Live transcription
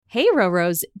Hey,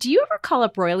 Roros, do you ever call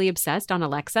up Royally Obsessed on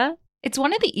Alexa? It's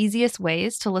one of the easiest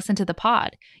ways to listen to the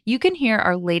pod. You can hear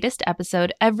our latest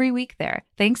episode every week there,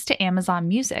 thanks to Amazon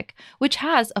Music, which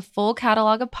has a full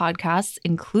catalog of podcasts,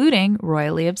 including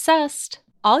Royally Obsessed.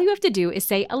 All you have to do is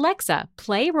say, Alexa,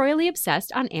 play Royally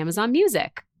Obsessed on Amazon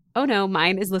Music. Oh no,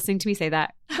 mine is listening to me say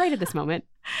that right at this moment.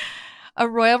 A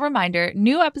royal reminder,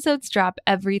 new episodes drop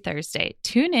every Thursday.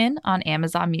 Tune in on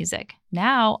Amazon Music.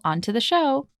 Now, on to the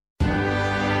show.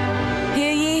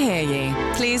 Hear ye, hear ye.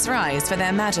 Please rise for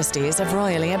their majesties of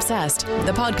Royally Obsessed,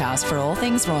 the podcast for all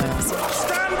things royals.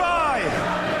 Stand by!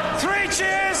 3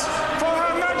 cheers for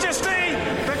Her Majesty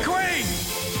the Queen!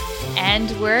 And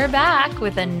we're back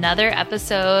with another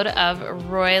episode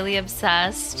of Royally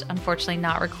Obsessed. Unfortunately,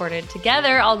 not recorded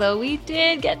together, although we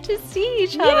did get to see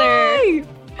each other. Yay!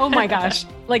 Oh my gosh.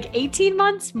 Like 18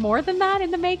 months, more than that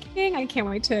in the making. I can't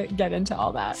wait to get into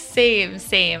all that. Same.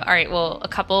 All right, well, a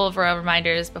couple of royal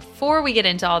reminders before we get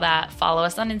into all that. Follow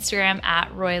us on Instagram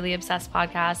at Royally Obsessed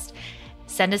Podcast.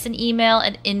 Send us an email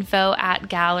at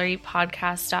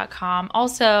info@gallerypodcast.com.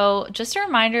 Also, just a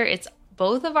reminder, it's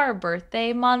both of our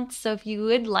birthday months. So if you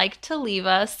would like to leave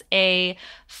us a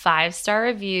 5-star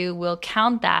review, we'll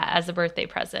count that as a birthday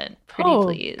present. Pretty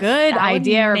please. Good That would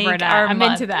idea, make Roberta. our I'm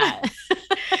month. into that.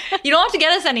 You don't have to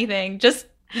get us anything. Just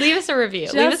leave us a review.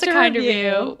 Just leave us a kind review.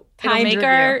 review. Kind It'll make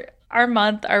review. our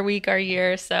month, our week, our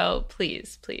year. So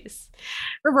please.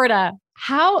 Roberta,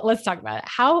 let's talk about it.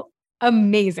 How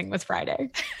amazing was Friday?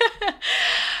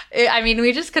 I mean,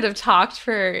 we just could have talked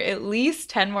for at least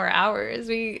 10 more hours.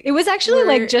 It was actually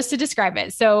like, just to describe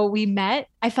it. So we met.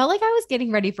 I felt like I was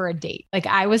getting ready for a date. Like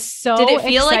I was so Did it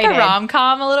feel excited. like a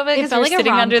rom-com a little bit? It Because felt we're like a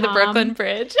sitting under the rom-com. Brooklyn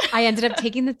Bridge. I ended up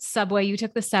taking the subway. You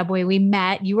took the subway. We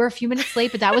met. You were a few minutes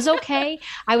late, but that was okay.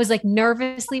 I was like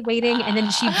nervously waiting. And then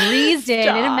she breezed in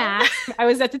a mask. I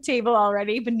was at the table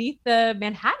already beneath the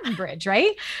Manhattan Bridge,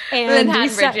 right? And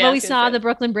we saw the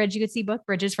Brooklyn Bridge. You could see both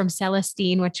bridges from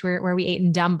Celestine, where we ate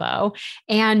in Dumbo.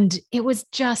 And it was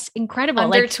just incredible.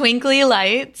 Under twinkly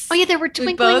lights. Oh yeah, there were We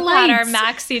twinkling both lights. had our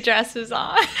maxi dresses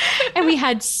on. And we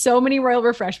had so many royal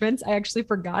refreshments. I actually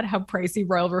forgot how pricey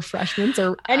royal refreshments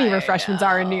or any refreshments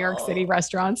are in New York City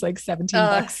restaurants, like 17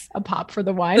 bucks a pop for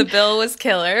the wine. The bill was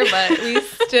killer, but we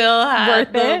still had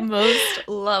Worth the it. most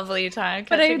lovely time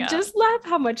But I catching up. just laugh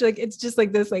how much like it's just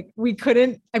like this, like we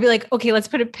couldn't, I'd be like, okay, let's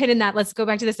put a pin in that. Let's go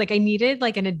back to this. Like I needed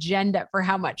like an agenda for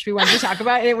how much we wanted to talk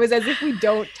about. And it was as if we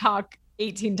don't talk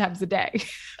 18 times a day.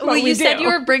 Well, you said you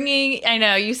were bringing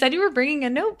a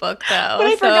notebook though. But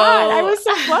I forgot. I was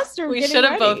so flustered. We getting should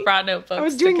have ready. both brought notebooks. I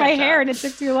was doing to my catch hair up. and it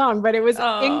took too long, but it was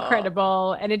Oh.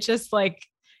 incredible. And it just like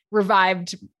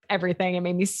revived everything. It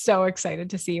made me so excited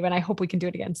to see you. And I hope we can do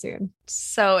it again soon.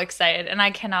 So excited. And I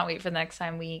cannot wait for the next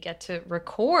time we get to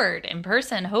record in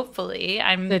person, hopefully.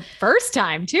 The first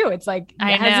time too. It's like,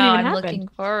 I it know, hasn't even I'm happened. looking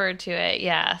forward to it.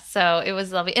 Yeah. So it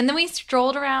was lovely. And then we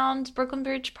strolled around Brooklyn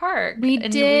Bridge Park. We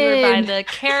and we were by did. the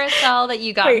carousel that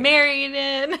you got Wait. married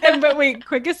in. But wait,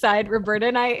 quick aside, Roberta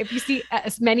and I, if you see,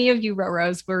 as many of you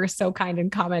Roros were so kind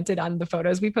and commented on the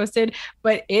photos we posted,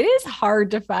 but it is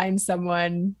hard to find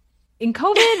someone in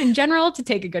COVID in general to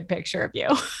take a good picture of you.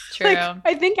 True. Like,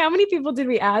 I think how many people did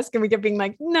we ask? And we kept being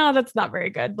like, no, that's not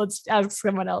very good. Let's ask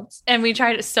someone else. And we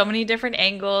tried so many different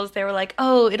angles. They were like,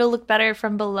 oh, it'll look better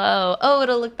from below. Oh,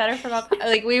 it'll look better from up.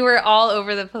 Like we were all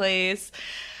over the place.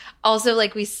 Also,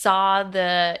 like we saw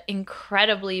the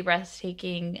incredibly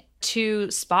breathtaking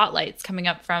 2 spotlights coming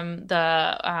up from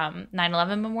the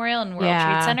 9/11 Memorial and World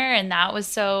Trade Center. And that was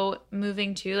so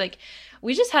moving too. Like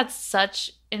we just had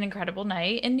such an incredible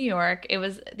night in New York. It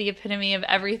was the epitome of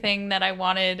everything that I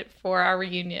wanted for our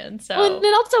reunion. So Well, and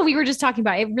then also we were just talking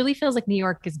about, it really feels like New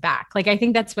York is back. Like, I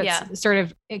think that's what's sort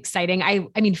of exciting. I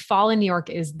mean, fall in New York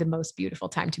is the most beautiful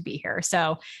time to be here.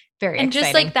 So very and exciting.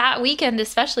 just like that weekend,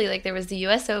 especially like there was the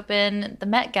US Open, the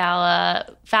Met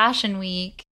Gala, Fashion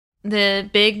Week, the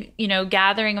big,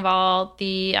 gathering of all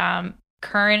the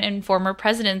current and former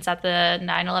presidents at the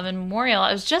 9/11 Memorial.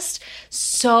 It was just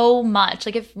so much.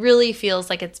 Like it really feels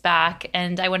like it's back.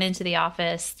 And I went into the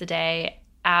office the day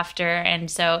after, and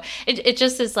so it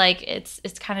just is like it's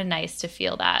kind of nice to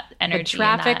feel that energy. The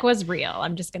traffic was real.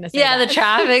 I'm just gonna say the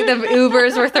traffic, the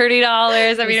Ubers were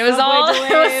 $30. I mean, it was all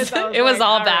delays, it was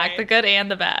all all back, right. the good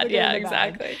and the bad. The good Yeah, and the bad.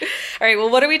 exactly. All right,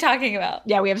 well, what are we talking about?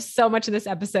 Yeah, we have so much in this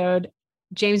episode.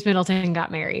 James Middleton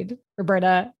got married.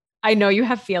 Roberta, I know you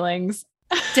have feelings.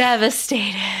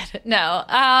 Devastated. No,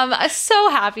 so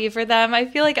happy for them. I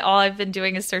feel like all I've been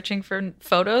doing is searching for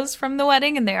photos from the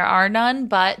wedding, and there are none,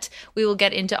 but we will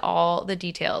get into all the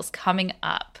details coming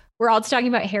up. We're also talking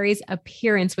about Harry's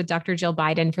appearance with Dr. Jill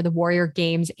Biden for the Warrior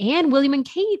Games, and William and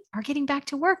Kate are getting back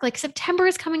to work. Like September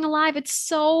is coming alive. It's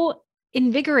so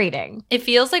invigorating. It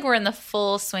feels like we're in the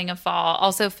full swing of fall.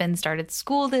 Also, Finn started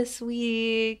school this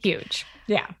week. Huge.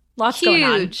 Yeah. Lots going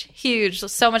on. Huge.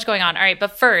 So much going on. All right.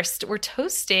 But first, we're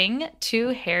toasting to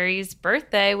Harry's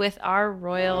birthday with our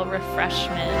royal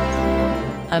refreshment.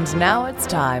 And now it's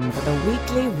time for the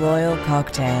weekly royal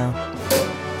cocktail.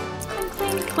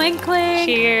 Clink, clink.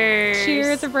 Cheers.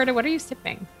 Cheers, Roberta. What are you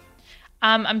sipping?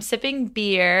 I'm sipping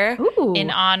beer Ooh. in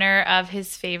honor of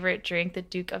his favorite drink. The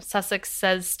Duke of Sussex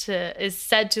is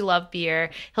said to love beer.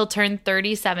 He'll turn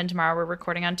 37 tomorrow. We're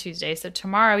recording on Tuesday. So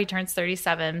tomorrow he turns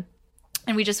 37.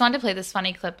 And we just wanted to play this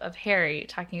funny clip of Harry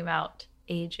talking about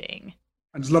aging.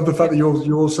 I just love the fact that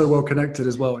you're all so well connected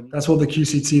as well. And that's what the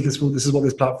QCT, this is what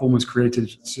this platform was created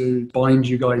to bind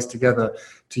you guys together,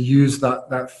 to use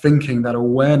that thinking, that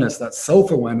awareness, that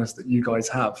self-awareness that you guys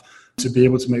have to be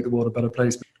able to make the world a better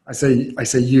place. I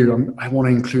say you. I want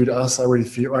to include us. I already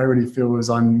feel as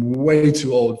I'm way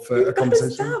too old for a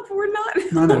conversation. Stop. We're not.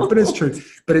 No, but it's true.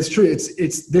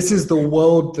 This is the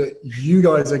world that you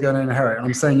guys are going to inherit. And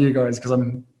I'm saying you guys because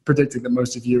I'm predicting that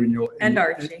most of you in your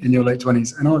late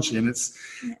 20s and Archie, and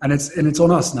it's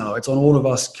on us now. It's on all of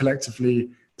us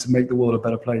collectively to make the world a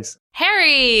better place.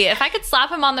 Harry, if I could slap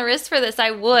him on the wrist for this,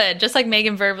 I would. Just like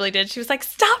Meghan verbally did. She was like,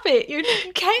 "Stop it! You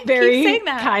can't Very keep saying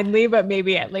that." Kindly, but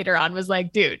maybe later on was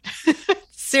like, "Dude."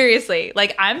 Seriously,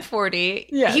 like I'm 40.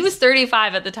 Yes. He was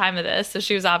 35 at the time of this, so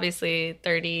she was obviously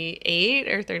 38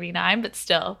 or 39, but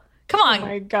still. Come on. Oh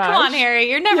my gosh. Come on, Harry.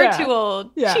 You're never too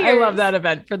old. Yeah, Cheers. I love that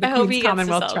event for the I hope he Queen's gets to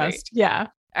Commonwealth celebrate. Trust. Yeah.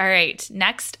 All right.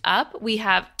 Next up, we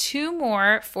have 2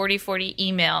 more 40/40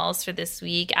 emails for this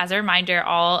week. As a reminder,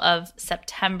 all of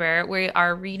September, we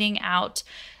are reading out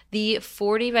the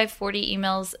 40 by 40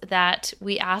 emails that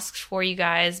we asked for you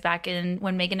guys back in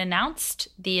when Meghan announced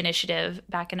the initiative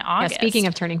back in August. Yeah, speaking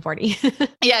of turning 40.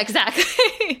 Yeah,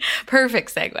 exactly.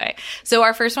 Perfect segue. So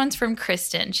our first one's from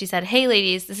Kristen. She said, "Hey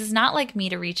ladies, this is not like me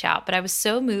to reach out, but I was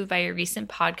so moved by your recent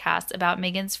podcast about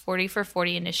Meghan's 40 for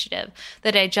 40 initiative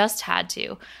that I just had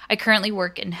to. I currently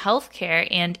work in healthcare,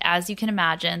 and as you can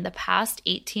imagine, the past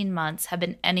 18 months have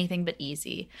been anything but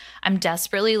easy. I'm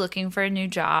desperately looking for a new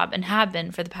job and have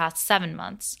been for the past 7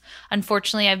 months.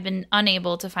 Unfortunately, I've been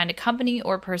unable to find a company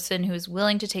or person who is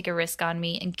willing to take a risk on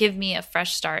me and give me a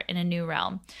fresh start in a new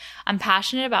realm. I'm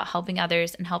passionate about helping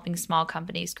others and helping small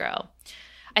companies grow.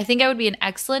 I think I would be an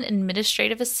excellent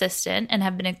administrative assistant and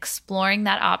have been exploring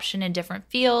that option in different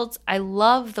fields. I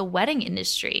love the wedding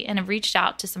industry and have reached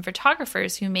out to some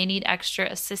photographers who may need extra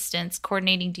assistance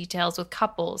coordinating details with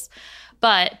couples.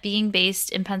 But being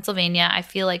based in Pennsylvania, I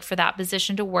feel like for that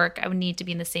position to work, I would need to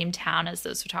be in the same town as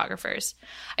those photographers.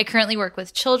 I currently work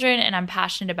with children and I'm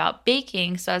passionate about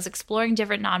baking, so I was exploring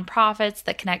different nonprofits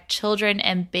that connect children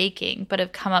and baking, but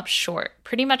have come up short.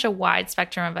 Pretty much a wide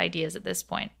spectrum of ideas at this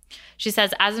point. She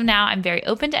says, as of now, I'm very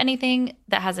open to anything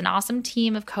that has an awesome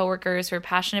team of coworkers who are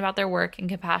passionate about their work and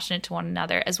compassionate to one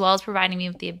another, as well as providing me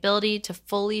with the ability to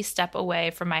fully step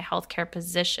away from my healthcare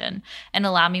position and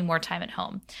allow me more time at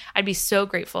home. I'd be so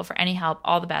grateful for any help.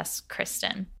 All the best,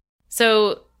 Kristen.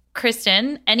 So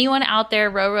Kristen, anyone out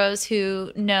there, Roros,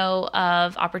 who know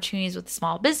of opportunities with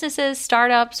small businesses,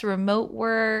 startups, remote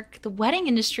work, the wedding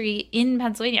industry in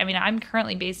Pennsylvania. I mean, I'm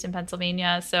currently based in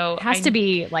Pennsylvania, so It has to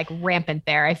be like rampant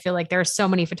there. I feel like there are so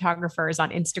many photographers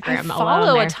on Instagram. I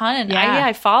follow alone a ton. Yeah.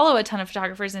 I follow a ton of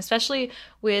photographers, and especially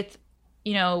with,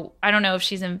 I don't know if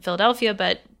she's in Philadelphia,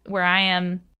 but where I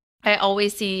am, I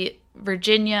always see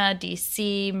Virginia,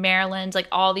 DC, Maryland, like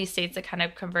all these states that kind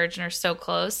of converge and are so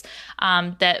close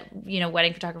that,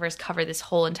 wedding photographers cover this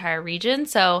whole entire region.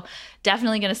 So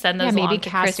definitely going to send those along maybe to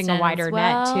casting Kristen a wider as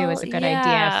well. net too is a good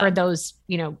idea for those,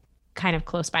 kind of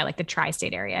close by, like the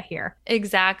tri-state area here.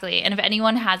 Exactly. And if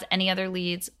anyone has any other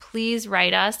leads, please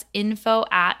write us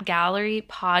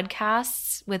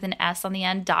info@gallerypodcasts with an S on the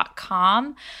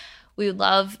end.com. We would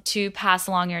love to pass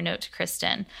along your note to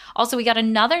Kristen. Also, we got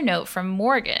another note from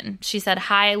Morgan. She said,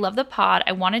 "Hi, I love the pod.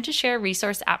 I wanted to share a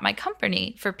resource at my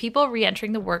company for people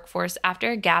re-entering the workforce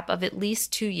after a gap of at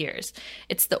least 2 years.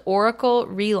 It's the Oracle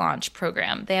Relaunch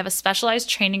Program. They have a specialized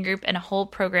training group and a whole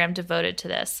program devoted to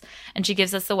this." And she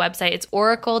gives us the website. It's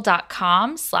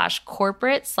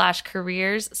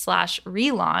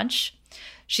oracle.com/corporate/careers/relaunch.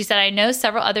 She said, "I know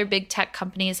several other big tech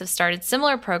companies have started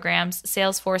similar programs.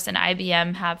 Salesforce and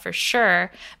IBM have for sure.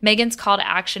 Meghan's call to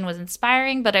action was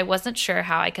inspiring, but I wasn't sure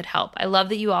how I could help. I love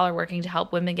that you all are working to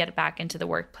help women get back into the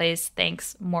workplace.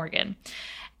 Thanks, Morgan."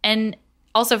 And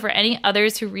also, for any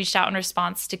others who reached out in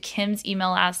response to Kim's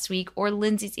email last week or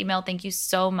Lindsay's email, thank you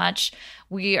so much.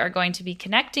 We are going to be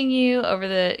connecting you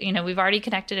over we've already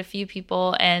connected a few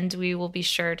people, and we will be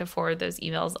sure to forward those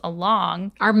emails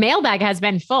along. Our mailbag has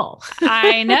been full.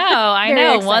 I know.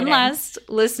 Exciting. One last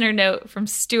listener note from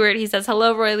Stuart. He says,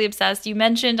 hello, Royally Obsessed. You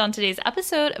mentioned on today's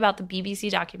episode about the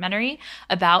BBC documentary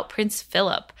about Prince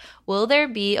Philip. Will there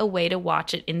be a way to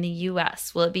watch it in the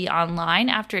US? Will it be online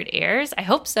after it airs? I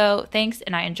hope so. Thanks.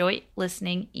 And I enjoy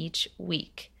listening each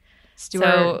week.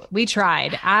 Stuart, we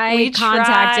tried. I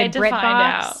contacted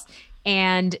BritBox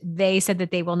and they said that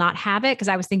they will not have it because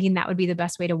I was thinking that would be the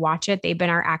best way to watch it. They've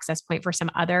been our access point for some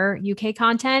other UK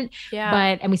content.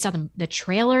 Yeah. And we saw the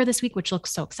trailer this week, which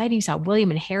looks so exciting. You saw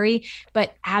William and Harry.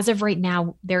 But as of right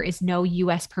now, there is no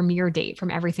US premiere date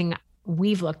from everything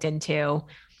we've looked into.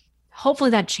 Hopefully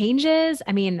that changes.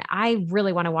 I mean, I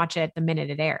really want to watch it the minute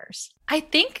it airs. I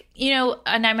think,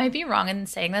 and I might be wrong in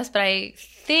saying this, but I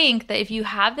think that if you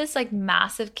have this like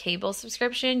massive cable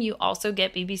subscription, you also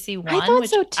get BBC One, which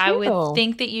so too. I would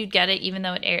think that you'd get it even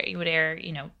though it would air,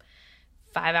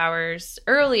 5 hours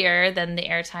earlier than the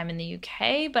airtime in the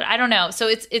UK. But I don't know. So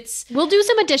it's we'll do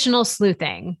some additional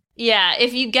sleuthing. Yeah.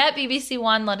 If you get BBC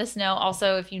One, let us know.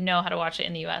 Also, if you know how to watch it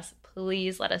in the US,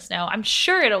 please let us know. I'm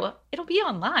sure it'll be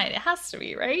online. It has to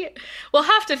be, right? We'll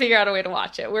have to figure out a way to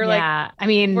watch it. We're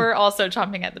also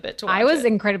chomping at the bit to watch it. I was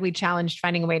incredibly challenged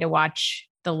finding a way to watch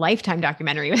the Lifetime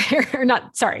documentary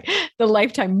the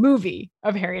Lifetime movie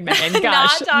of Harry and Meghan.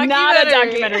 Gosh, not a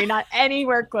documentary, not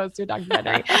anywhere close to a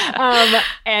documentary.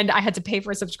 And I had to pay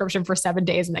for a subscription for 7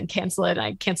 days and then cancel it. And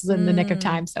I canceled it in the nick of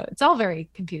time. So it's all very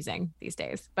confusing these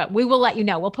days, but we will let you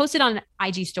know. We'll post it on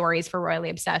IG stories for Royally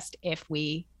Obsessed if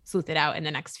we sleuth it out in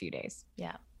the next few days.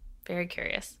 Yeah. Very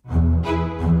curious.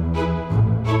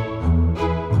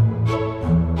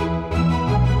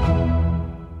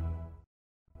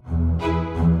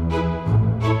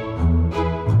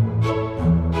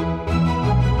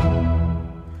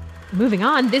 Moving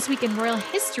on, this week in royal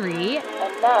history.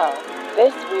 And now,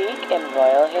 this week in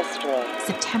royal history.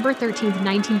 September 13th,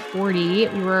 1940,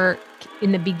 we were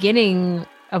in the beginning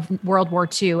of World War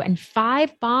II, and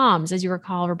 5 bombs, as you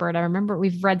recall, Roberta. I remember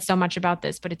we've read so much about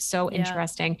this, but it's so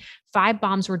interesting. 5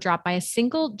 bombs were dropped by a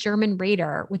single German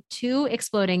raider, with 2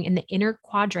 exploding in the inner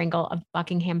quadrangle of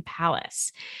Buckingham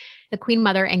Palace. The Queen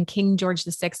Mother and King George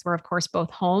VI were, of course,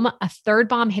 both home. A 3rd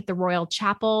bomb hit the Royal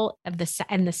Chapel and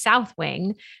the South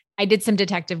Wing. I did some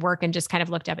detective work and just kind of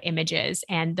looked up images,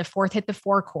 and the 4th hit the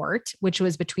forecourt, which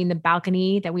was between the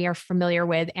balcony that we are familiar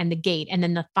with and the gate. And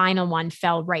then the final one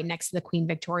fell right next to the Queen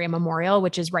Victoria Memorial,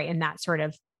 which is right in that sort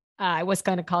of, I was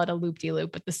going to call it a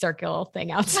loop-de-loop, but the circular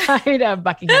thing outside of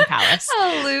Buckingham Palace.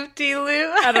 A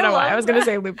loop-de-loop. I don't know why I was going to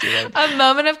say loop-de-loop. A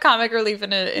moment of comic relief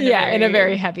in a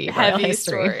very heavy history.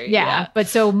 Story. Yeah. But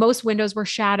so most windows were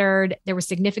shattered. There was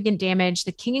significant damage.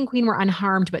 The king and queen were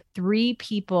unharmed, but 3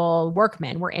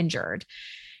 workmen were injured.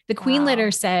 The queen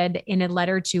later said in a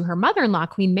letter to her mother-in-law,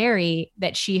 Queen Mary,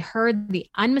 that she heard the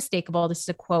unmistakable, this is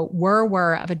a quote,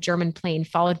 whir of a German plane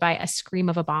followed by a scream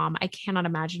of a bomb. I cannot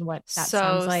imagine what that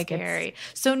sounds like. Scary.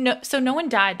 So no one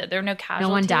died, though. There were no casualties?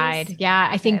 No one died. Yeah.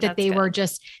 I think that they were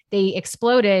they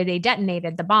exploded, they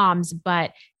detonated the bombs,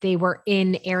 but they were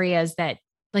in areas that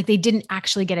like they didn't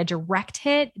actually get a direct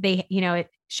hit. They, it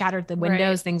shattered the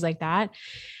windows, things like that.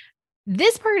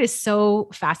 This part is so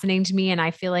fascinating to me. And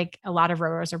I feel like a lot of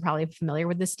royals are probably familiar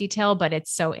with this detail, but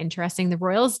it's so interesting.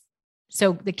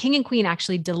 So the king and queen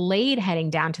actually delayed heading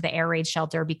down to the air raid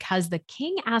shelter because the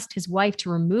king asked his wife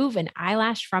to remove an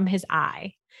eyelash from his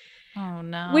eye. Oh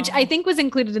no. Which I think was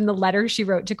included in the letter she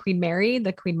wrote to Queen Mary,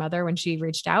 the Queen Mother, when she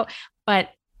reached out. But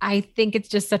I think it's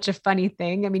just such a funny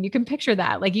thing. I mean, you can picture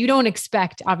that. Like you don't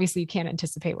expect, obviously you can't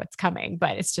anticipate what's coming,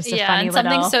 but it's just a funny and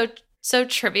something so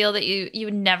trivial that you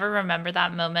would never remember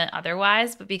that moment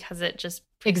otherwise, but because it just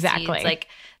precedes, like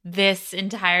this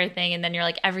entire thing, and then you're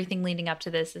like, everything leading up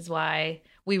to this is why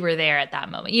we were there at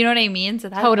that moment. You know what I mean? So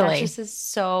that just is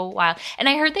so wild. And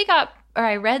I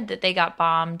read that they got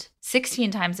bombed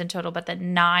 16 times in total, but that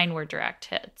 9 were direct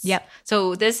hits. Yep.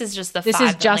 So this is just this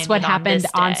is just what happened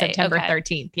on September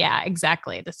 13th. Yeah,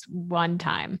 exactly. This one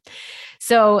time.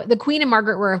 So the Queen and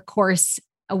Margaret were, of course,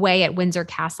 away at Windsor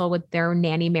Castle with their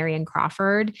nanny, Marion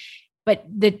Crawford. But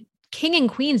the king and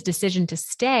queen's decision to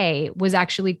stay was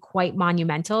actually quite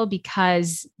monumental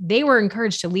because they were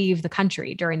encouraged to leave the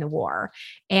country during the war.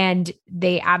 And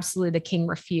the king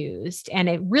refused. And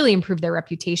it really improved their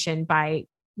reputation by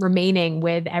remaining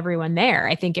with everyone there.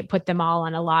 I think it put them all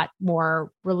on a lot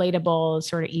more relatable,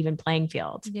 sort of even playing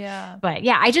field. Yeah. But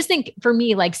yeah, I just think for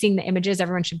me, like seeing the images,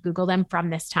 everyone should Google them from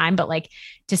this time, but like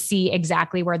to see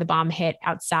exactly where the bomb hit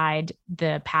outside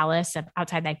the palace,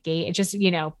 outside that gate, it just,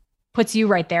 puts you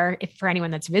right there. If for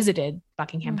anyone that's visited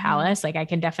Buckingham Palace, like I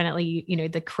can definitely,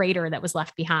 the crater that was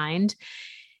left behind.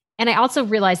 And I also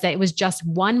realized that it was just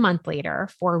 1 month later,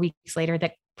 4 weeks later,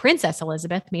 that Princess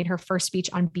Elizabeth made her first speech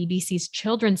on BBC's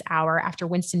Children's Hour after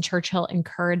Winston Churchill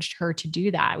encouraged her to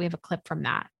do that. We have a clip from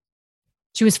that.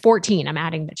 She was 14. I'm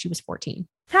adding that she was 14.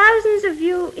 Thousands of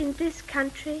you in this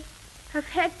country have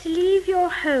had to leave your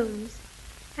homes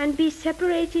and be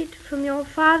separated from your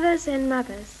fathers and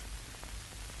mothers.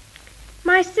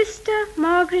 My sister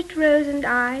Margaret Rose and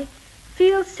I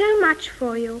feel so much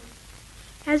for you,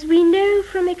 as we know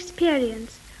from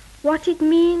experience what it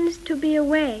means to be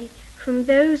away from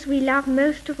those we love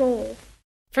most of all.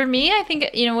 For me, I think,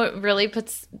 what really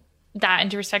puts that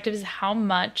into perspective is how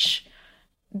much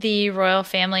the royal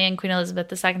family and Queen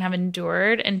Elizabeth II have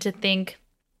endured, and to think,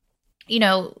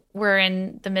 we're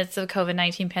in the midst of the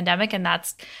COVID-19 pandemic, and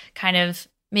that's kind of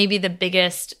maybe the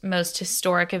biggest, most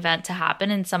historic event to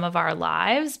happen in some of our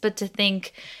lives. But to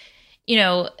think,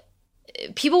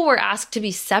 people were asked to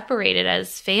be separated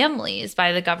as families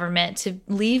by the government, to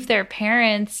leave their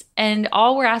parents, and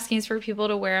all we're asking is for people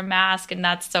to wear a mask, and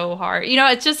that's so hard.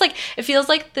 It's just like, it feels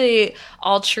like the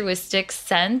altruistic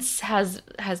sense has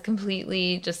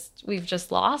completely we've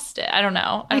just lost it. I don't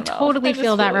know. I totally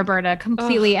feel that, Roberta,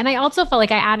 completely. And I also felt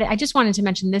like I just wanted to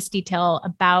mention this detail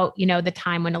about, the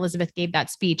time when Elizabeth gave that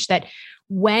speech, that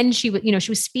when she was, she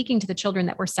was speaking to the children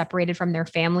that were separated from their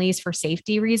families for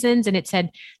safety reasons. And it said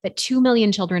that 2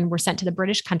 million children were sent to the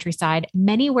British countryside,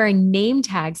 many wearing name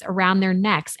tags around their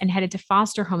necks, and headed to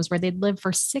foster homes where they'd lived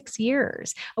for 6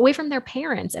 years away from their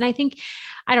parents. And I think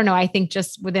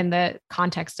just within the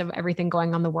context of everything going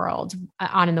on in the world,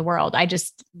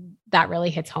 that really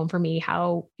hits home for me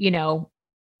how,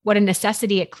 what a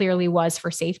necessity it clearly was for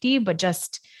safety, but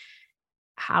just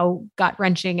how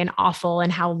gut-wrenching and awful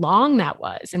and how long that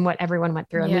was and what everyone went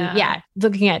through. And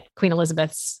looking at Queen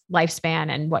Elizabeth's lifespan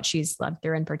and what she's lived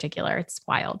through in particular, it's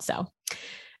wild. So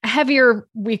a heavier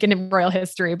weekend in royal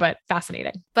history, but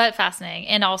fascinating.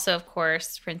 And also, of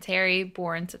course, Prince Harry,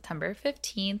 born September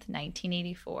 15th,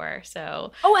 1984.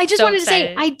 So, I just wanted to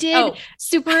say, I did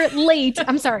super late.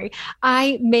 I'm sorry.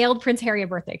 I mailed Prince Harry a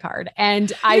birthday card,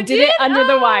 and I did it under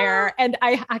the wire. And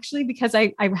I actually, because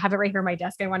I have it right here on my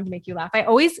desk, I wanted to make you laugh. I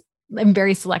always am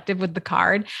very selective with the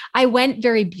card. I went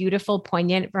very beautiful,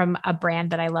 poignant from a brand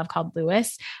that I love called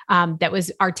Lewis, that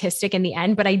was artistic in the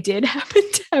end, but I did happen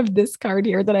to have this card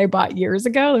here that I bought years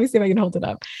ago. Let me see if I can hold it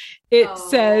up. It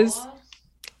says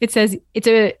it's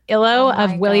a illo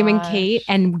of William and Kate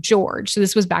and George. So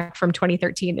this was back from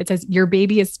 2013. It says, "Your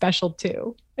baby is special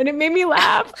too." And it made me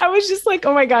laugh. I was just like,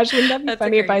 oh my gosh, wouldn't that be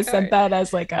funny if I sent that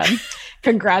as like a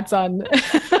congrats on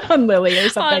Lily or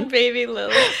something? On baby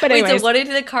Lily. But anyways, so what did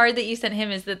the card that you sent him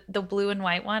is the blue and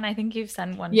white one? I think you've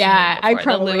sent one. Yeah, I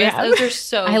probably have. Those are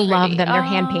so I love them. They're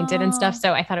hand painted and stuff.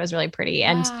 So I thought it was really pretty.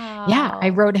 And I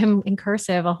wrote him in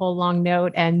cursive a whole long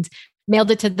note and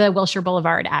mailed it to the Wilshire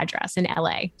Boulevard address in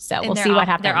LA. So we'll see what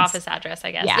happens. Their office address,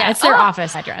 I guess. Yeah, it's their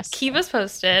office address. Keep us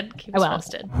posted.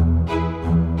 Posted.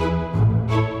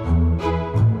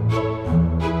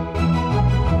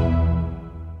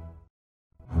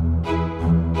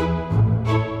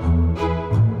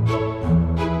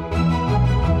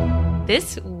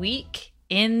 This week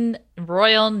in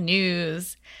royal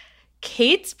news,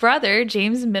 Kate's brother,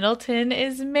 James Middleton,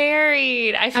 is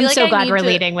married. I'm so glad we're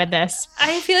leading with this.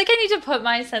 I feel like I need to put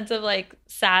my sense of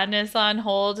sadness on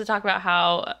hold to talk about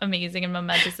how amazing and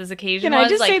momentous this occasion was. Can I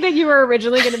just say that you were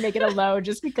originally going to make it a low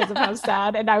just because of how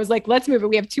sad? And I was like, let's move it.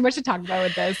 We have too much to talk about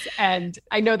with this. And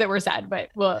I know that we're sad,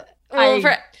 but for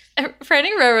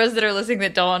any Roros that are listening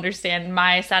that don't understand,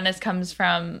 my sadness comes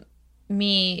from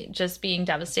me just being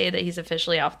devastated that he's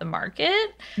officially off the market.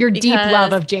 Your deep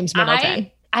love of James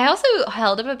Middleton. I also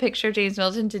held up a picture of James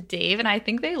Middleton to Dave, and I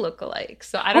think they look alike.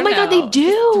 So I don't know. Oh my God, they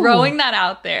do. Just throwing that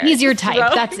out there. He's your type.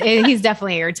 He's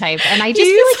definitely your type. And I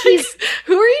just feel like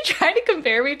who are you trying to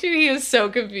compare me to? He was so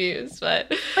confused.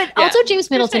 But also James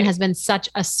Middleton has been such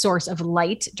a source of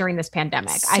light during this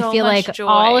pandemic. I feel like joy.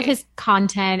 All of his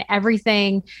content,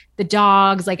 everything, the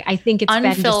dogs, I think it's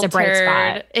been just a bright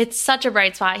spot. It's such a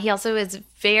bright spot. He also is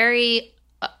very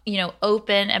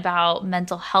open about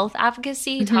mental health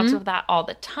advocacy. He talks about that all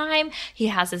the time. He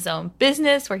has his own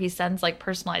business where he sends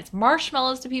personalized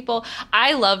marshmallows to people.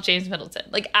 I love James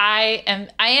Middleton. I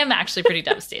am actually pretty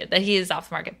devastated that he is off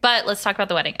the market. But let's talk about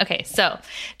the wedding. Okay, so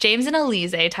James and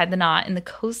Elise tied the knot in the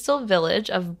coastal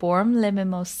village of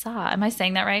Bourg-les-Mimosas. Am I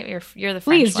saying that right? You're the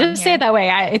French Please, just say it that way.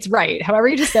 It's right. However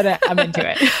you just said it, I'm into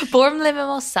it.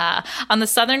 Bourg-les-Mimosas on the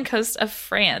southern coast of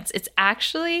France. It's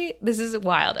actually, this is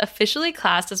wild, officially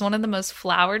classed Pass is one of the most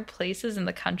flowered places in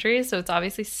the country, so it's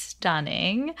obviously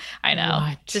stunning. I know.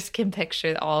 What? Just can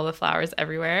picture all the flowers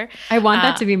everywhere. I want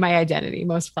that to be my identity.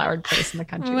 Most flowered place in the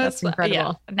country. That's incredible.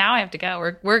 Yeah. Now I have to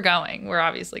go. We're going. We're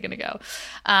obviously going to go.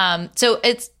 So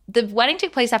the wedding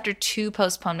took place after 2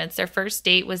 postponements. Their first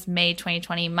date was May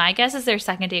 2020. My guess is their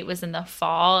second date was in the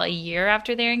fall, a year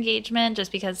after their engagement,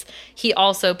 just because he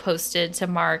also posted to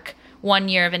mark 1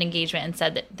 year of an engagement and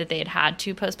said that they had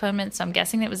 2 postponements. So I'm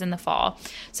guessing it was in the fall.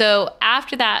 So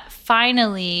after that,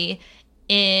 finally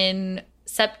in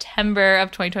September of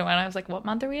 2021, I was like, what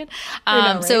month are we in?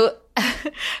 Right? So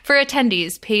for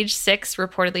attendees, Page 6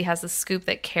 reportedly has the scoop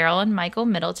that Carol and Michael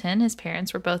Middleton, his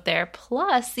parents, were both there,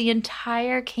 plus the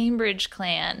entire Cambridge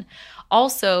clan.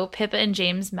 Also, Pippa and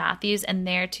James Matthews and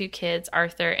their 2 kids,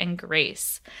 Arthur and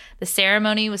Grace. The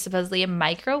ceremony was supposedly a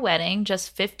micro wedding,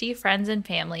 just 50 friends and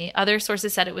family. Other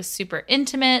sources said it was super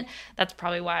intimate. That's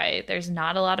probably why there's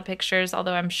not a lot of pictures,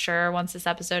 although I'm sure once this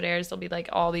episode airs, there'll be like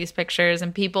all these pictures,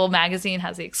 and People magazine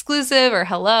has the exclusive or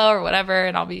Hello or whatever,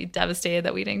 and I'll be devastated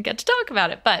that we didn't get to talk about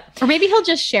it. Or maybe he'll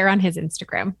just share on his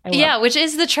Instagram. Yeah, which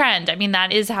is the trend. I mean,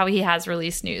 that is how he has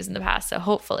released news in the past, so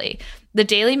hopefully. The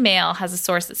Daily Mail has a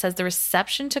source that says the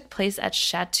reception took place at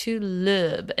Chateau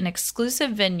L'Aube, an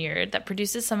exclusive vineyard that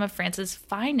produces some of France's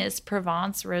finest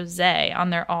Provence rosé on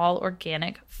their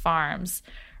all-organic farms.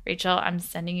 Rachel, I'm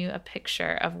sending you a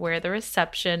picture of where the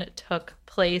reception took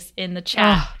place in the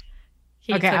chat.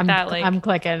 Okay, I'm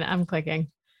clicking.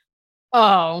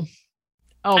 Oh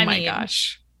my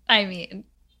gosh. I mean,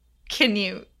 can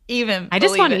you even I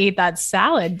just want to it? eat that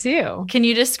salad too. Can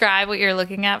you describe what you're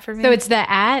looking at for me? So it's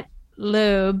the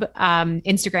 @Leube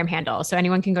Instagram handle. So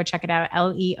anyone can go check it out.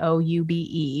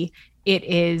 LEOUBE. It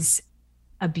is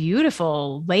a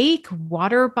beautiful lake,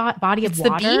 body of water. It's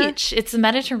the beach. It's the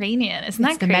Mediterranean. Isn't that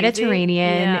crazy? The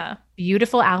Mediterranean. Yeah.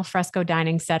 Beautiful al fresco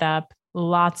dining setup.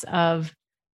 Lots of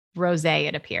rosé,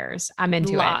 it appears. I'm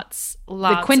into Lots.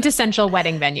 The quintessential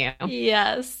wedding venue.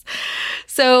 Yes.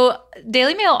 So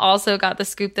Daily Mail also got the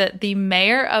scoop that the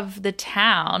mayor of the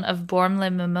town of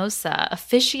Bourg-les-Mimosas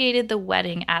officiated the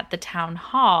wedding at the town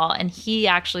hall, and he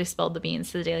actually spilled the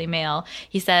beans to the Daily Mail.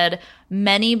 He said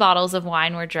many bottles of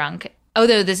wine were drunk. Oh,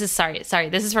 no, this is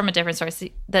this is from a different source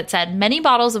that said many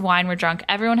bottles of wine were drunk.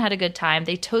 Everyone had a good time.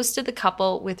 They toasted the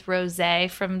couple with rosé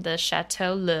from the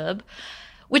Chateau L'Aube,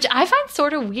 which I find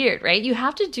sort of weird, right? You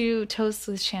have to do toasts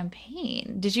with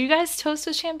champagne. Did you guys toast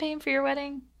with champagne for your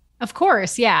wedding? Of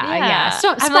course, yeah.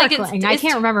 So, sparkling. I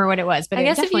can't remember what it was, but I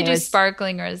guess if you do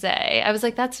sparkling rosé, I was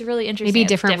like, that's really interesting. Maybe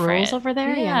different rules over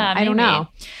there. Yeah, I don't know.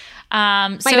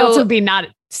 Might So also be not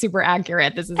super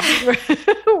accurate. This is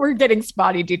we're getting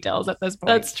spotty details at this point.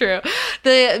 That's true.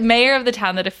 The mayor of the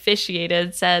town that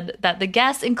officiated said that the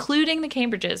guests, including the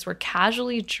Cambridges, were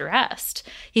casually dressed.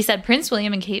 He said Prince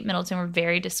William and Kate Middleton were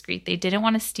very discreet. They didn't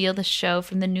want to steal the show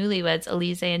from the newlyweds,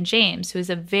 Elise and James, who is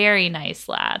a very nice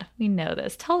lad. We know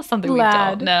this. Tell us something we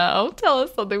don't know. Tell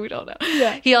us something we don't know.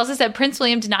 Yeah. He also said Prince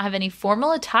William did not have any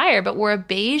formal attire, but wore a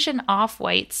beige and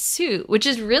off-white suit, which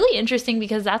is really interesting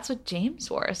because that's what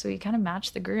James wore. So he kind of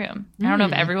matched the groom. I don't know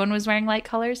if everyone was wearing light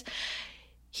colors.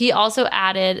 He also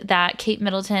added that Kate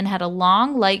Middleton had a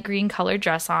long light green colored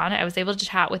dress on. I was able to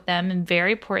chat with them in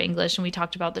very poor English, and we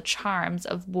talked about the charms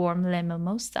of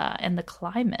Bourg-les-Mimosas and the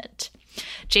climate.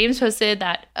 James posted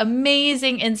that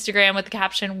amazing Instagram with the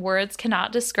caption, "Words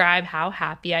cannot describe how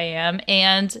happy I am,"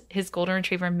 and his golden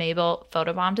retriever Mabel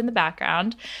photobombed in the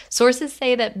background. Sources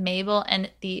say that Mabel and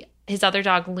his other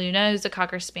dog Luna, who's a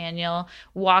Cocker Spaniel,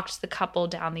 walked the couple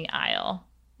down the aisle.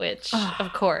 Which,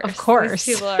 of course,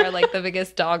 these people are like the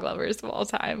biggest dog lovers of all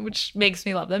time, which makes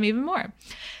me love them even more.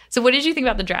 So what did you think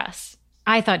about the dress?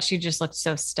 I thought she just looked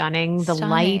so stunning. The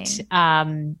light,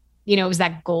 it was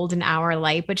that golden hour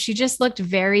light, but she just looked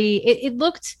it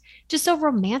looked just so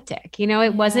romantic.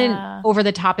 It wasn't over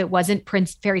the top. It wasn't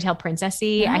fairy tale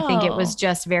princessy. No. I think it was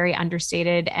just very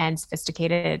understated and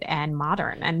sophisticated and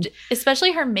modern. And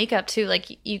especially her makeup too.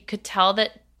 Like you could tell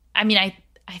that,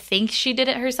 I think she did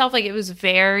it herself. Like it was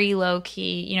very low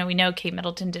key. We know Kate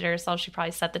Middleton did it herself. She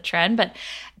probably set the trend, but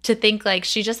to think like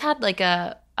she just had like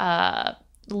a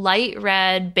light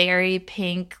red berry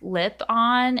pink lip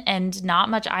on and not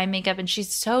much eye makeup, and she's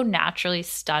so naturally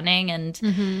stunning and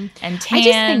tan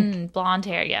and blonde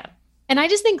hair. Yeah. And I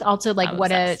just think also like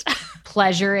what a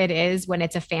pleasure it is when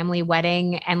it's a family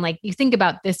wedding, and like you think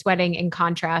about this wedding in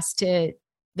contrast to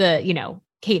the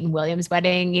Kate and William's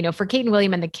wedding, for Kate and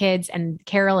William and the kids and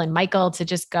Carol and Michael to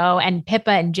just go, and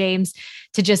Pippa and James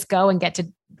to just go and get to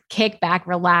kick back,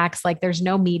 relax. Like there's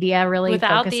no media really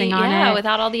focusing on it.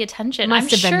 Without all the attention. Must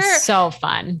have been so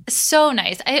fun. So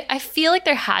nice. I feel like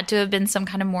there had to have been some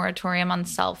kind of moratorium on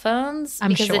cell phones.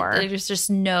 I'm sure. There's just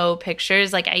no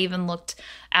pictures. Like I even looked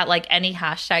at like any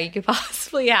hashtag you could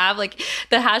possibly have. Like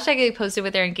the hashtag they posted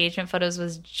with their engagement photos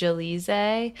was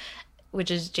Jalize,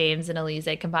 which is James and Elise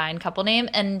combined couple name.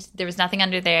 And there was nothing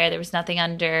under there. There was nothing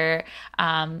under,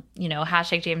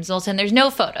 hashtag James Knowlton. There's no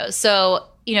photos. So,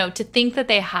 to think that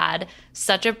they had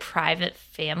such a private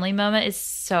family moment is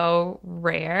so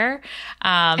rare.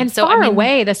 And so far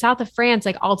away, the south of France,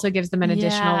 like also gives them an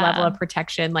additional level of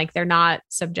protection. Like they're not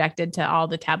subjected to all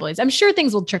the tabloids. I'm sure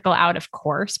things will trickle out, of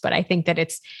course, but I think that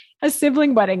a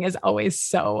sibling wedding is always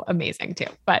so amazing too,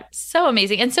 but so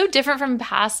amazing and so different from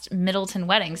past Middleton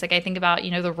weddings. Like I think about,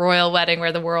 the royal wedding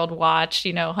where the world watched,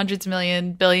 hundreds of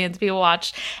millions, billions of people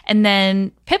watched. And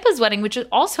then Pippa's wedding, which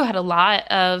also had a lot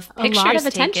of pictures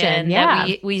attention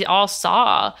that we all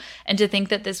saw. And to think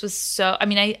that this was so,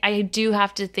 I do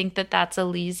have to think that that's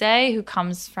Elise, who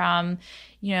comes from,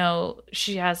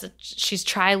 she's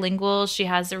trilingual. She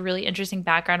has a really interesting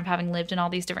background of having lived in all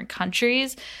these different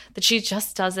countries, that she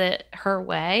just does it her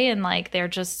way. And like, they're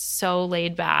just so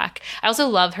laid back. I also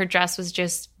love her dress was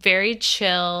just very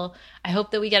chill. I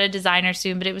hope that we get a designer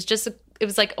soon, but it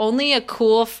was like only a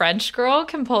cool French girl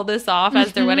can pull this off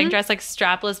as their wedding dress, like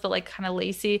strapless, but like kind of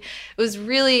lacy. It was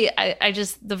really,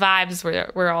 the vibes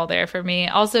were all there for me.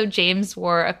 Also, James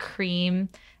wore a cream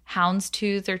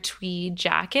houndstooth or tweed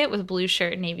jacket with a blue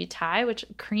shirt and navy tie, which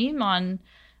cream on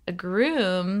a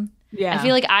groom. Yeah. I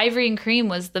feel like ivory and cream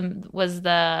was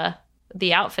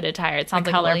the outfit attire. It sounds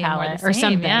like color William palette or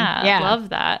something. Yeah. Love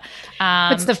that.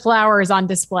 Puts the flowers on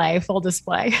display, full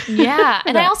display. Yeah.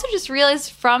 And I also just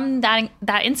realized from that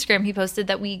Instagram he posted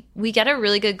that we get a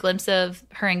really good glimpse of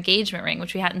her engagement ring,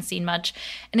 which we hadn't seen much.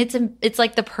 And it's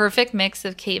like the perfect mix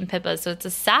of Kate and Pippa. So it's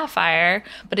a sapphire,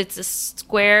 but it's a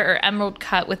square or emerald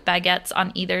cut with baguettes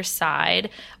on either side,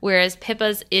 whereas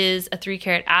Pippa's is a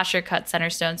 3-carat Asher cut center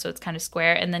stone, so it's kind of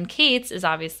square. And then Kate's is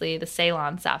obviously the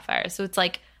Ceylon sapphire. So it's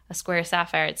like a square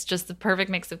sapphire. It's just the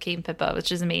perfect mix of Kate and Pippa, which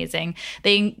is amazing.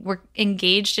 They were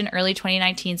engaged in early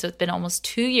 2019, so it's been almost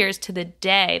 2 years to the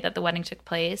day that the wedding took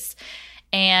place.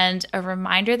 And a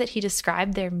reminder that he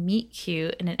described their meet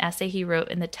cute in an essay he wrote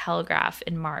in The Telegraph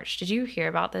in March. Did you hear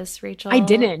about this, Rachel? I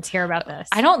didn't hear about this.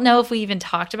 I don't know if we even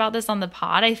talked about this on the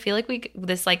pod. I feel like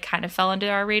this like kind of fell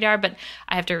under our radar, but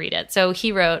I have to read it. So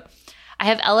he wrote, "I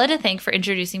have Ella to thank for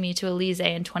introducing me to Elise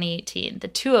in 2018. The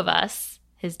two of us,"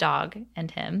 his dog and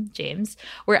him, James,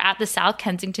 were at the South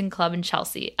Kensington Club in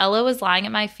Chelsea. Ella was lying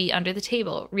at my feet under the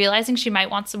table. Realizing she might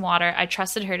want some water, I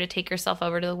trusted her to take herself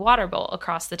over to the water bowl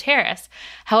across the terrace.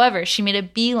 However, she made a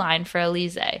beeline for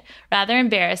Elise. Rather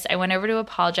embarrassed, I went over to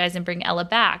apologize and bring Ella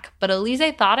back. But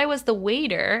Elise thought I was the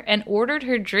waiter and ordered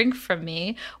her drink from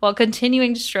me while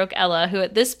continuing to stroke Ella, who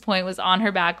at this point was on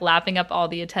her back lapping up all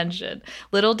the attention.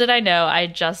 Little did I know I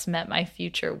had just met my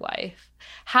future wife."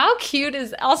 How cute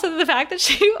is also the fact that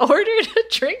she ordered a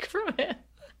drink from him?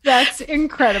 That's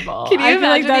incredible. Can you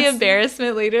imagine the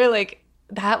embarrassment later? Like,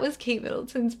 that was Kate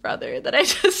Middleton's brother that I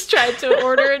just tried to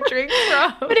order a drink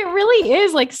from. But it really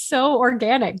is like so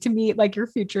organic to meet like your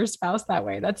future spouse that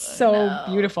way. That's so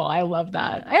beautiful. I love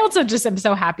that. I also just am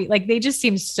so happy. Like they just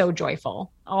seem so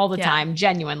joyful all the time,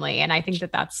 genuinely. And I think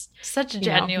that that's such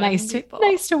genuine, nice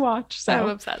to watch. So I'm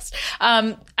obsessed.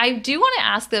 I do want to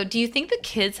ask though, do you think the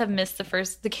kids have missed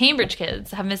the Cambridge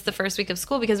kids have missed the first week of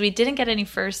school? Because we didn't get any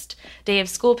first day of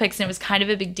school pics and it was kind of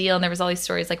a big deal. And there was all these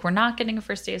stories like, we're not getting a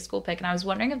first day of school pic. And I was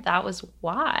wondering if that was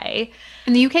why.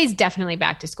 And the UK is definitely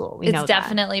back to school. It's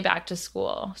definitely back to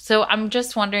school. So I'm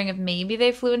just wondering if maybe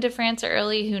they flew into France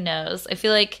early. Who knows? I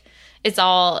feel like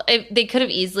they could have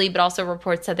easily, but also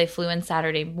reports said they flew in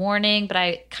Saturday morning, but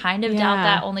I kind of doubt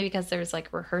that only because there's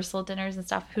like rehearsal dinners and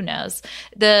stuff. Who knows?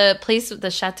 The place,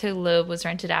 the Chateau Louvre, was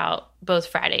rented out both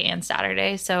Friday and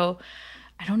Saturday. So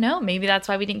I don't know. Maybe that's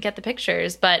why we didn't get the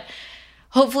pictures, but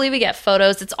hopefully we get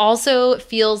photos. It's also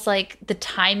feels like the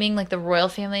timing, like the royal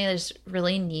family just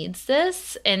really needs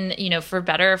this. And, for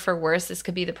better or for worse, this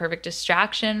could be the perfect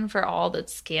distraction for all the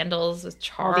scandals with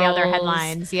Charles. All the other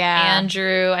headlines,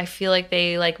 Andrew, I feel like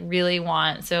they really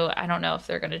want. So I don't know if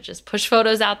they're going to just push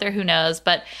photos out there. Who knows?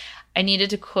 But I needed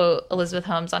to quote Elizabeth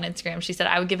Holmes on Instagram. She said,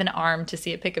 "I would give an arm to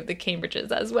see a pic of the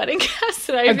Cambridges as wedding guests."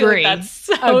 And I feel like that's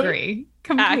so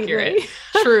accurate.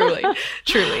 Truly.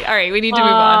 All right, we need to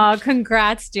move on.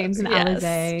 Congrats, James and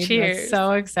Alize. Cheers. That's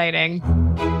so exciting.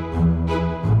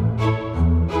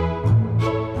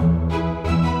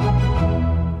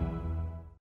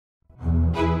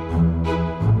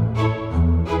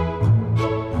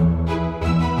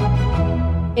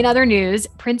 In other news,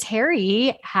 Prince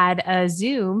Harry had a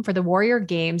Zoom for the Warrior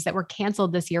Games that were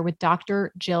canceled this year with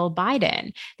Dr. Jill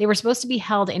Biden. They were supposed to be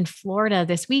held in Florida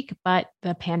this week, but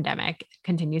the pandemic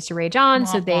continues to rage on.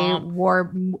 So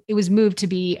it was moved to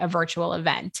be a virtual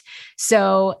event.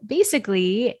 So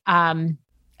basically, I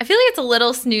feel like it's a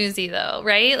little snoozy though,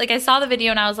 right? Like I saw the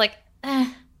video and I was like,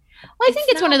 Well, I think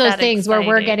it's one of those things where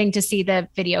we're getting to see the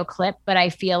video clip, but I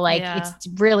feel like it's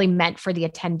really meant for the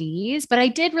attendees. But I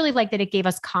did really like that it gave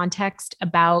us context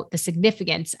about the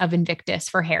significance of Invictus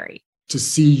for Harry. To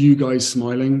see you guys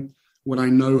smiling when I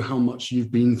know how much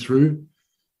you've been through,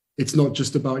 it's not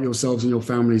just about yourselves and your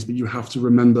families, but you have to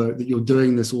remember that you're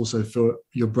doing this also for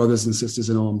your brothers and sisters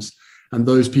in arms. And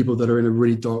those people that are in a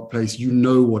really dark place, you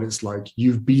know what it's like.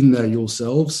 You've been there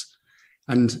yourselves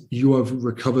and you have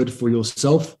recovered for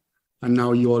yourself. And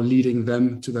now you are leading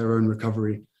them to their own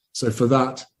recovery. So for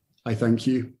that, I thank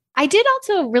you. I did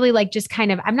also really like just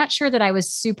kind of, I'm not sure that I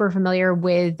was super familiar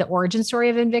with the origin story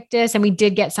of Invictus. And we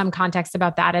did get some context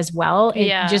about that as well.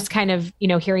 Just kind of,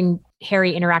 hearing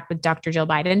Harry interact with Dr. Jill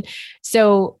Biden.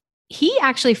 So he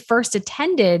actually first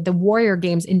attended the Warrior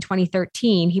Games in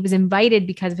 2013. He was invited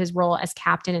because of his role as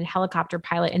captain and helicopter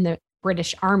pilot in the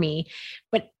British Army.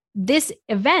 But this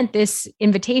event, this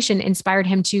invitation inspired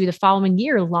him to the following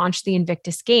year launch the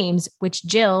Invictus Games, which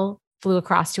Jill flew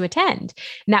across to attend.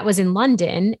 And that was in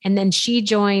London. And then she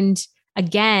joined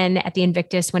again at the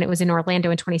Invictus when it was in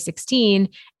Orlando in 2016.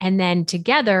 And then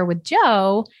together with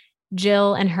Joe,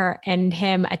 Jill and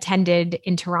him attended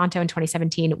in Toronto in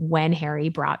 2017 when Harry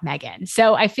brought Meghan.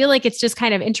 So I feel like it's just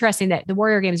kind of interesting that the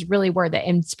Warrior Games really were the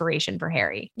inspiration for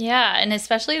Harry. Yeah. And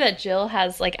especially that Jill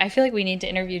has I feel like we need to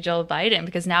interview Jill Biden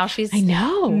because now she's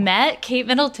met Kate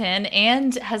Middleton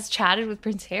and has chatted with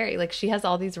Prince Harry. Like she has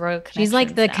all these royal connections. She's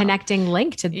like the connecting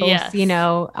link to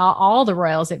both, all the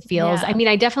royals, it feels. Yeah. I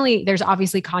mean, there's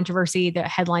obviously controversy. The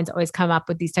headlines always come up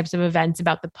with these types of events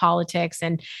about the politics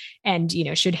and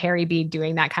should Harry be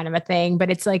doing that kind of a thing?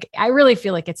 But it's like, I really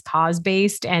feel like it's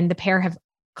cause-based and the pair have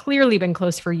clearly been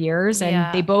close for years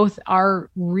and they both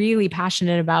are really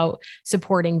passionate about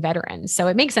supporting veterans. So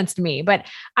it makes sense to me, but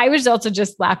I was also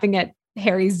just laughing at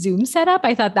Harry's Zoom setup.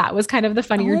 I thought that was kind of the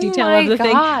funnier detail of the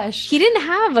thing. He didn't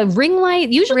have a ring light.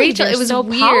 Usually Rachel, it was so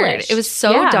weird. Polished. It was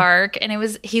so dark and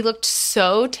he looked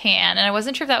so tan and I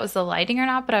wasn't sure if that was the lighting or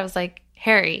not, but I was like,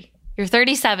 Harry, you're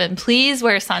 37. Please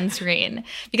wear sunscreen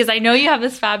because I know you have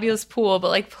this fabulous pool,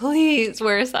 but please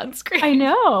wear sunscreen. I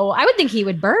know. I would think he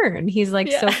would burn. He's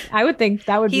so I would think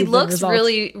that would be the result. He looks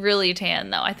really, really tan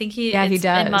though. I think he does.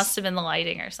 It must have been the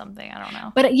lighting or something. I don't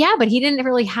know. But he didn't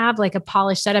really have a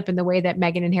polished setup in the way that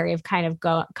Meghan and Harry have kind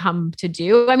of come to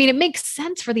do. I mean, it makes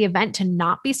sense for the event to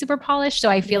not be super polished. So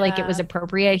I feel like it was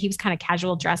appropriate. He was kind of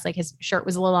casual dressed, his shirt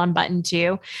was a little unbuttoned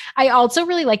too. I also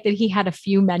really like that he had a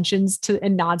few mentions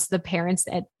and nods to the parents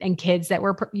and kids that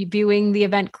were viewing the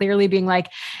event, clearly being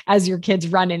as your kids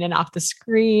run in and off the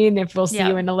screen, if we'll see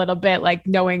you in a little bit,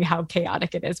 knowing how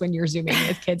chaotic it is when you're zooming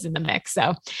with kids in the mix.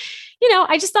 So,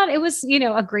 I just thought it was,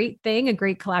 a great thing, a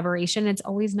great collaboration. It's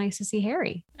always nice to see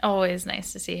Harry. Always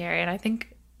nice to see Harry. And I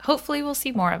think hopefully we'll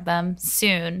see more of them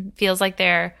soon. Feels like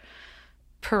their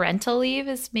parental leave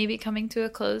is maybe coming to a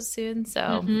close soon. So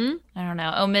I don't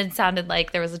know. Omid sounded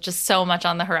like there was just so much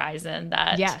on the horizon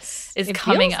that is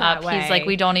coming up. He's like,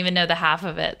 we don't even know the half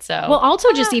of it. So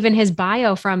also just even his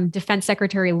bio from Defense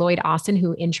Secretary Lloyd Austin,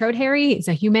 who introed Harry. He's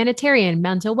a humanitarian,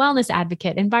 mental wellness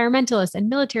advocate, environmentalist, and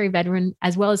military veteran,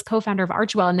 as well as co-founder of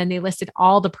Archwell. And then they listed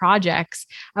all the projects.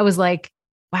 I was like,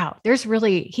 wow,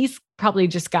 he's probably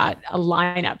just got a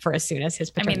lineup for as soon as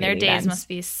his paternity their days ends. Must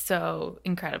be so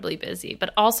incredibly busy.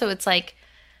 But also it's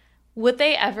would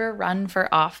they ever run for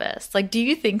office? Do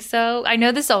you think so? I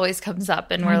know this always comes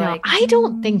up and we're I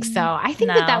don't think so. I think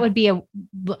that would be a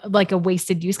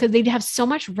wasted use because they'd have so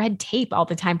much red tape all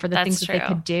the time for the things that they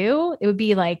could do. It would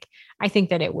be I think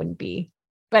that it wouldn't be.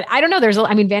 But I don't know.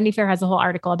 Vanity Fair has a whole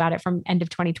article about it from end of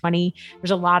 2020.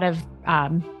 There's a lot of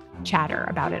chatter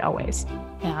about it always.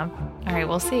 Yeah. All right,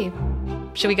 we'll see.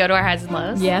 Should we go to our highs and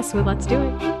lows? Yes, let's do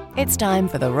it. It's time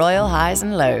for the royal highs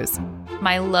and lows.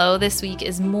 My low this week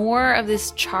is more of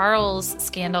this Charles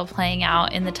scandal playing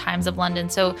out in the Times of London.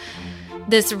 So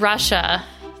this Russia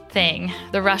thing,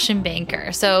 the Russian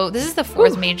banker. So this is the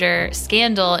fourth major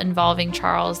scandal involving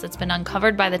Charles that's been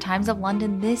uncovered by the Times of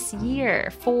London this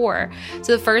year. 4.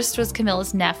 So the first was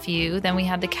Camilla's nephew. Then we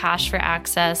had the Cash for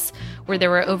Access, where there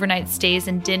were overnight stays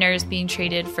and dinners being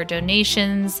traded for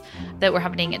donations that were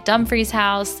happening at Dumfries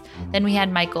House. Then we had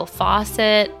Michael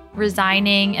Fawcett,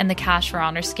 resigning, and the cash for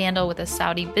honor scandal with a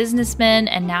Saudi businessman,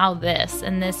 and now this.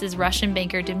 And this is Russian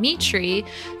banker Dmitry,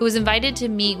 who was invited to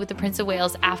meet with the Prince of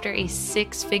Wales after a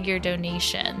 6-figure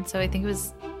donation. So I think it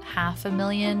was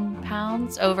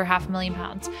 £500,000, over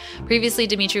 £500,000. Previously,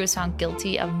 Dmitry was found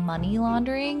guilty of money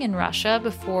laundering in Russia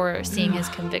before seeing his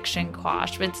conviction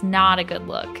quashed, but it's not a good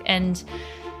look. And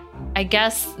I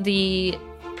guess the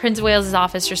Prince of Wales'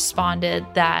 office responded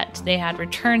that they had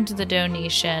returned the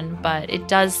donation, but it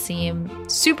does seem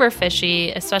super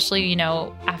fishy, especially, you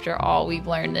know, after all we've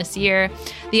learned this year.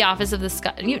 The office of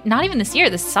the not even this year,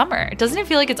 this summer. Doesn't it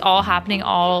feel like it's all happening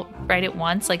all right at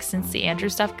once, like since the Andrew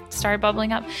stuff started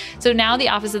bubbling up? So now the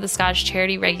Office of the Scottish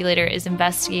Charity Regulator is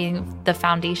investigating the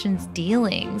foundation's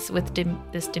dealings with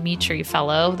this Dmitry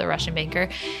fellow, the Russian banker.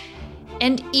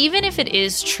 And even if it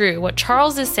is true, what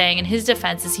Charles is saying in his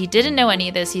defense is he didn't know any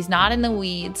of this, he's not in the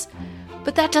weeds,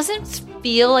 but that doesn't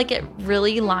feel like it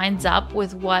really lines up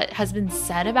with what has been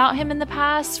said about him in the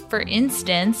past. For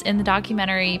instance, in the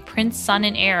documentary Prince, Son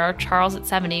and Heir, Charles at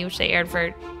 70, which they aired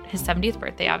for his 70th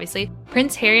birthday, obviously,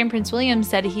 Prince Harry and Prince William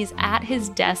said he's at his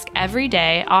desk every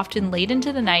day, often late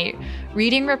into the night,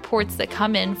 reading reports that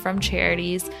come in from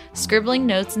charities, scribbling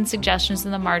notes and suggestions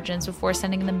in the margins before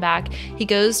sending them back. He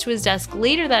goes to his desk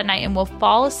later that night and will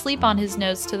fall asleep on his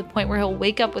notes to the point where he'll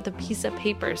wake up with a piece of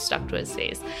paper stuck to his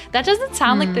face. That doesn't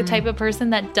sound like the type of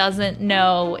person that doesn't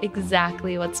know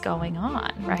exactly what's going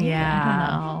on, right? Yeah.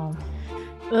 I don't know.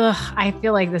 Ugh, I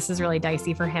feel like this is really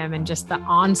dicey for him, and just the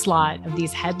onslaught of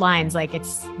these headlines, like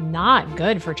it's not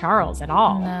good for Charles at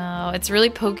all. No, it's really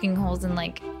poking holes in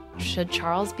like, should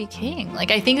Charles be king?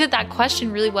 Like, I think that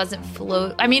question really wasn't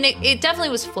I mean, it definitely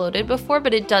was floated before,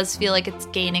 but it does feel like it's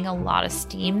gaining a lot of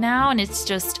steam now. And it's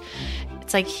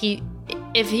like he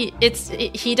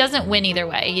doesn't win either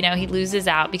way, you know, he loses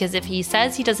out, because if he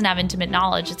says he doesn't have intimate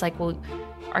knowledge, it's like, well,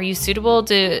 are you suitable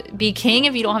to be king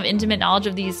if you don't have intimate knowledge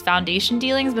of these foundation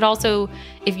dealings? But also,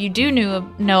 if you do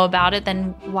know about it, then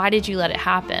why did you let it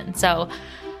happen? So,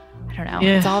 I don't know.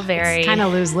 Yeah, it's all very kind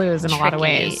of lose-lose in a lot of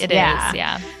ways. It is,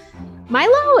 yeah.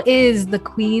 Milo is the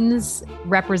Queen's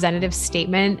representative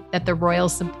statement that the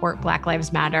royals support Black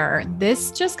Lives Matter.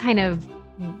 This just kind of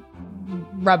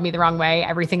rubbed me the wrong way.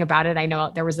 Everything about it, I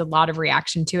know there was a lot of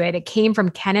reaction to it. It came from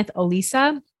Kenneth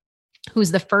Olisa,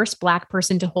 who's the first Black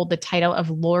person to hold the title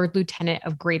of Lord Lieutenant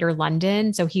of Greater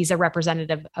London. So he's a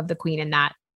representative of the Queen in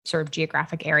that sort of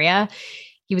geographic area.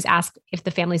 He was asked if the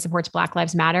family supports Black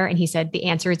Lives Matter, and he said the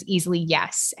answer is easily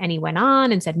yes. And he went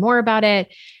on and said more about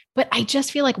it. But I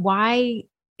just feel like, why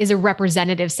is a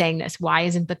representative saying this? Why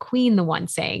isn't the Queen the one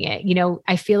saying it? You know,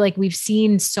 I feel like we've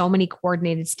seen so many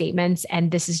coordinated statements, and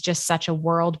this is just such a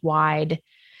worldwide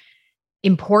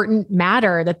important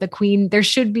matter that the Queen, there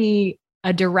should be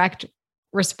a direct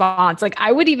response. Like,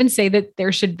 I would even say that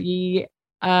there should be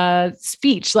a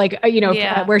speech, like,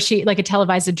 where she, like a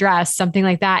televised address, something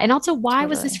like that. And also, why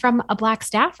was this from a Black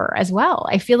staffer as well?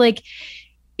 I feel like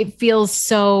it feels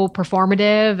so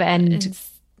performative and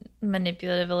it's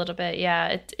manipulative a little bit.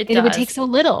 Yeah, it would take so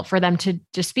little for them to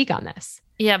just speak on this.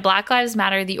 Yeah, Black Lives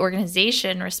Matter, the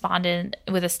organization, responded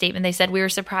with a statement. They said, "We were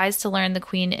surprised to learn the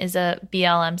Queen is a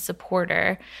BLM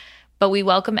supporter, but we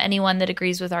welcome anyone that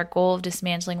agrees with our goal of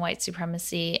dismantling white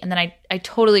supremacy." And then I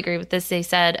totally agree with this. They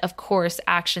said, of course,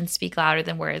 actions speak louder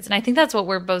than words. And I think that's what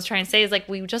we're both trying to say, is like,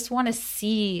 we just want to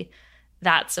see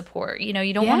that support. You know,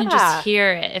 you don't want to just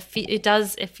hear it.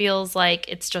 It feels like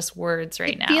it's just words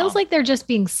right now. It feels like they're just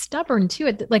being stubborn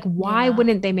too. Like, why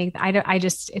wouldn't they make,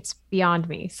 it's beyond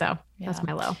me. So that's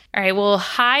my low. All right. Well,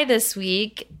 high this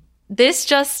week. This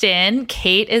just in,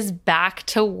 Kate is back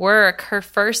to work. Her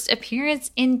first appearance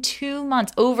in 2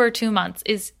 months, over 2 months,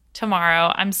 is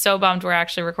tomorrow. I'm so bummed we're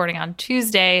actually recording on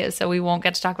Tuesday, so we won't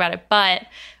get to talk about it. But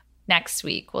next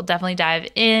week, we'll definitely dive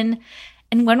in.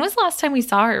 And when was the last time we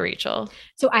saw her, Rachel?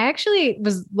 So I actually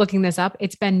was looking this up.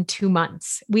 It's been 2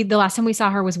 months. The last time we saw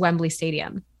her was Wembley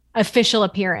Stadium. Official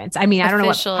appearance. I mean, I don't know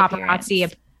what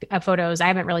paparazzi photos. I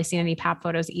haven't really seen any pap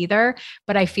photos either,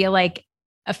 but I feel like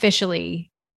officially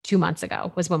 2 months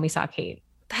ago was when we saw Kate.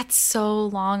 That's so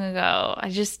long ago.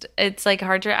 It's like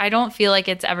hard to, I don't feel like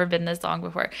it's ever been this long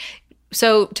before.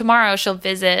 So tomorrow she'll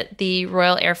visit the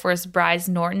Royal Air Force Brize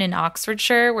Norton in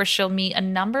Oxfordshire, where she'll meet a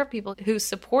number of people who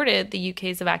supported the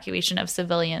UK's evacuation of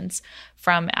civilians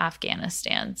from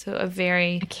Afghanistan. So a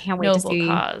very noble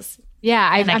cause. Yeah,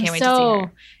 I'm so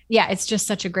yeah, it's just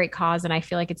such a great cause. And I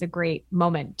feel like it's a great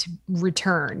moment to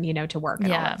return, to work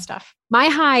and all that stuff. My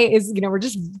high is, we're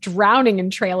just drowning in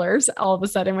trailers all of a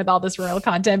sudden with all this royal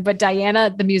content, but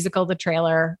Diana, the musical, the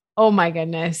trailer, oh my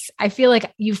goodness. I feel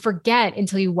like you forget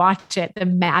until you watch it, the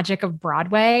magic of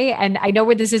Broadway. And I know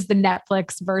where this is the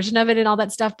Netflix version of it and all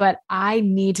that stuff, but I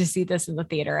need to see this in the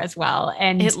theater as well.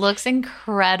 And it looks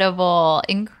incredible.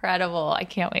 Incredible. I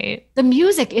can't wait. The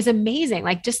music is amazing.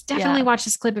 Like, just definitely watch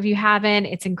this clip if you haven't.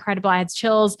 It's incredible. I had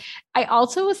chills. I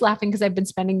also was laughing because I've been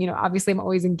spending, obviously I'm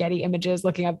always in Getty Images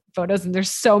looking up photos, and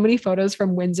there's so many photos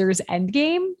from Windsor's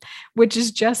Endgame, which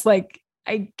is just like,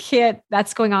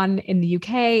 that's going on in the UK.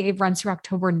 It runs through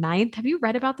October 9th. Have you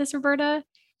read about this, Roberta?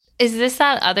 Is this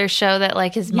that other show that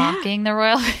like is mocking the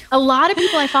royal? A lot of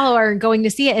people I follow are going to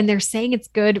see it and they're saying it's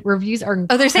good. Reviews are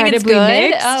incredibly they're saying it's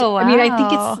good? mixed. Oh, wow. I mean, I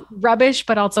think it's rubbish,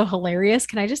 but also hilarious.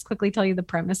 Can I just quickly tell you the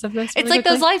premise of this? It's like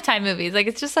those Lifetime movies. Like,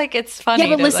 it's just like, it's funny.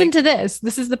 Yeah, but listen to this.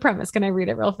 This is the premise. Can I read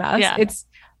it real fast? Yeah. It's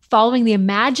following the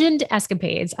imagined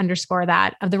escapades, underscore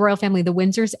that, of the royal family, the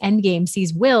Windsor's Endgame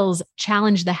sees Wills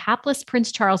challenge the hapless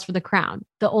Prince Charles for the crown.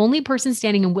 The only person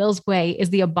standing in Will's way is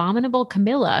the abominable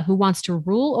Camilla, who wants to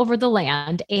rule over the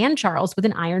land and Charles with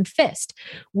an iron fist.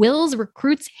 Wills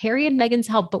recruits Harry and Meghan's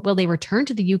help, but will they return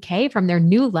to the UK from their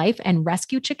new life and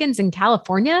rescue chickens in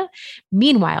California?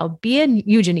 Meanwhile, Bea and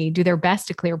Eugenie do their best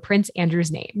to clear Prince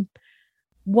Andrew's name.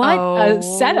 What a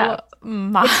setup.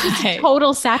 It's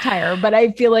total satire, but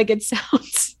I feel like it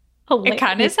sounds hilarious. It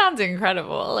kind of sounds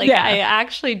incredible. Like, I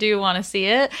actually do want to see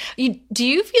it. Do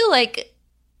you feel like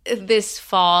this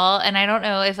fall, and I don't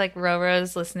know if like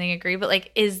Roro's listening agree, but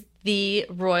like, is the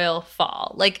royal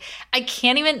fall? Like, I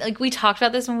can't even, like, we talked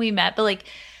about this when we met, but like,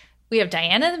 we have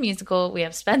Diana the musical, we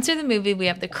have Spencer the movie, we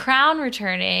have The Crown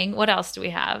returning. What else do we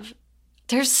have?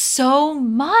 There's so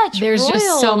much. There's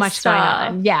just so much stuff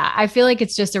going on. Yeah. I feel like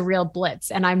it's just a real blitz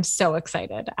and I'm so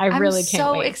excited. I'm really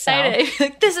can't wait. Excited. So.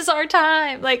 Like, this is our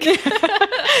time. Like,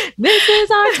 this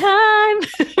is our time.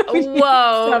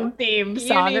 Whoa. Some theme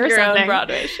song you need or your something. Own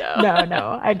Broadway show.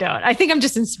 No, I don't. I think I'm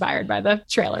just inspired by the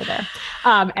trailer there.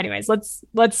 Anyways,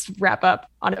 let's wrap up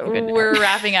on a good note. We're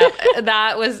wrapping up.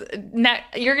 That was,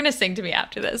 you're going to sing to me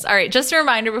after this. All right. Just a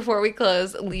reminder before we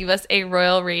close, leave us a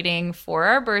royal rating for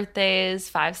our birthdays.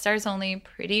 5 stars only,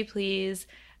 pretty please.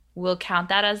 We'll count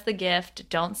that as the gift.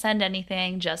 Don't send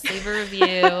anything. Just leave a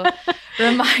review.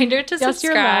 Reminder to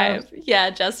subscribe.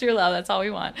 Yeah, just your love. That's all we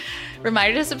want.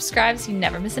 Reminder to subscribe so you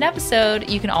never miss an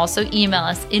episode. You can also email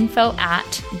us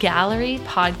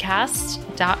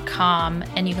info@gallerypodcast.com.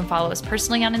 And you can follow us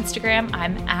personally on Instagram.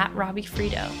 I'm at Robbie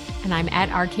Frito. And I'm at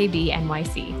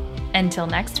RKBNYC. Until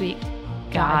next week,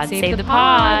 God save the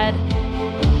pod.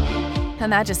 Her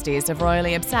Majesties of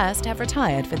Royally Obsessed have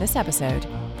retired for this episode.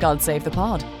 God save the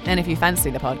pod. And if you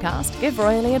fancy the podcast, give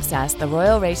Royally Obsessed the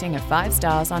royal rating of 5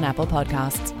 stars on Apple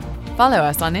Podcasts. Follow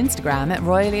us on Instagram at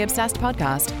Royally Obsessed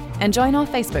Podcast and join our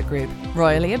Facebook group,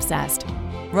 Royally Obsessed.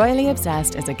 Royally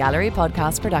Obsessed is a Gallery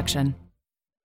Podcast production.